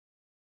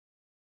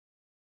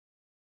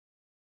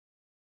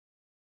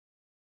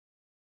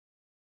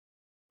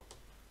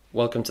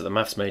Welcome to the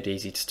Maths Made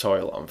Easy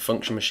tutorial on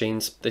function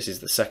machines. This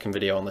is the second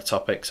video on the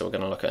topic, so we're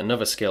going to look at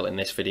another skill in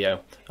this video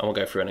and we'll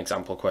go through an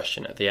example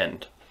question at the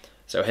end.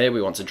 So here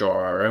we want to draw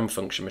our own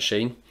function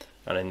machine,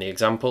 and in the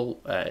example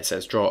it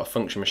says draw a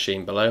function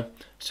machine below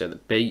so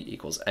that b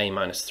equals a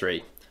minus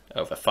 3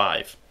 over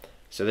 5.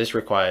 So this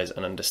requires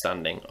an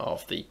understanding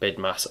of the bid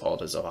mass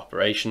orders of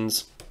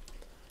operations.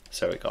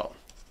 So we've got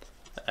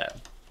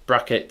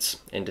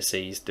brackets,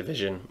 indices,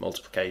 division,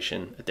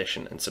 multiplication,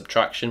 addition and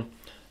subtraction.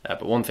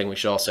 But one thing we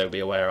should also be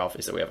aware of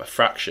is that we have a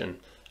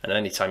fraction, and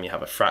anytime you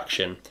have a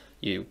fraction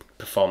you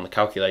perform the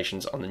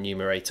calculations on the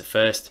numerator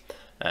first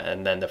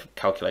and then the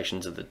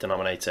calculations of the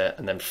denominator,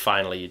 and then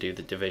finally you do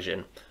the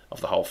division of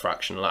the whole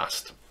fraction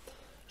last.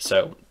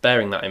 So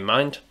bearing that in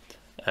mind,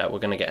 we're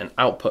going to get an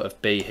output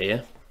of b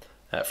here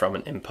from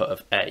an input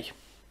of a.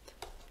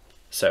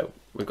 So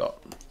we've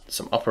got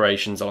some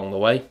operations along the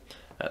way.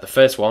 The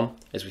first one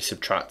is we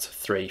subtract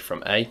 3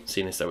 from a,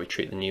 seeing as though we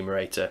treat the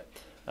numerator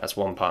as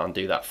one part and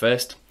do that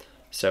first.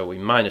 So we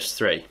minus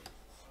 3.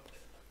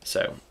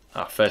 So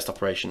our first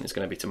operation is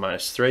going to be to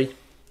minus 3.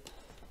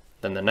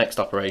 Then the next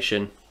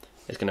operation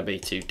is going to be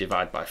to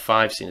divide by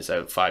 5, seeing as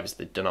though 5 is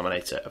the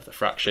denominator of the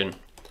fraction,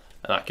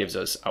 and that gives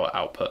us our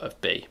output of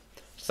b.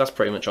 So that's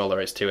pretty much all there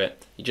is to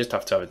it. You just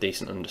have to have a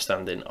decent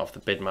understanding of the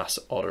bid mass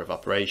order of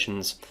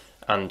operations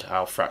and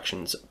how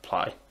fractions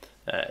apply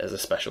as a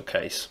special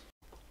case.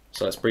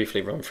 So let's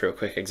briefly run through a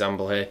quick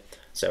example here.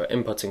 So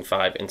inputting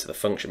 5 into the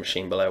function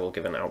machine below will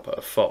give an output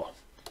of 4.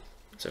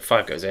 So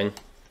 5 goes in,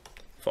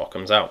 4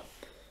 comes out.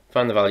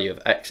 Find the value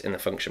of x in the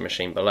function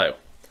machine below.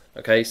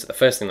 Okay, so the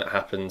first thing that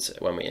happens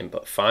when we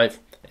input 5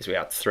 is we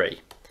add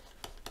 3.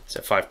 So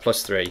 5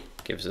 plus 3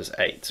 gives us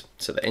 8.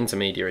 So the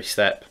intermediary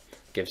step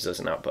gives us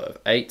an output of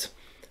 8.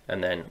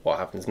 And then what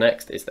happens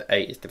next is that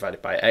 8 is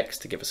divided by x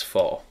to give us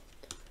 4.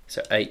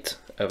 So 8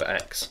 over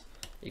x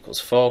equals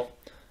 4.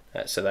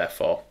 So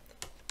therefore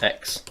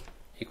x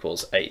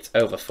equals 8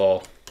 over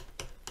 4,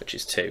 which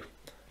is 2.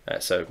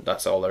 So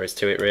that's all there is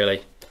to it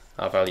really.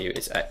 Our value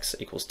is x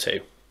equals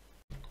 2.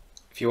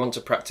 If you want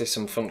to practice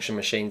some function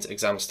machines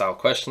exam style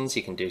questions,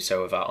 you can do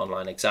so with our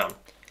online exam.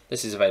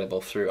 This is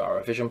available through our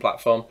revision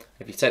platform.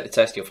 If you take the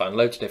test, you'll find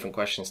loads of different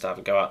questions to have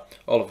a go at,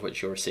 all of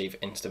which you'll receive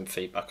instant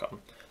feedback on.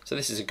 So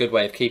this is a good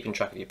way of keeping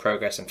track of your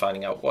progress and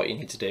finding out what you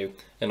need to do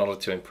in order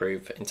to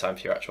improve in time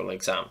for your actual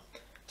exam.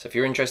 So if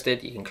you're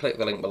interested, you can click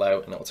the link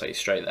below and it will take you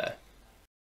straight there.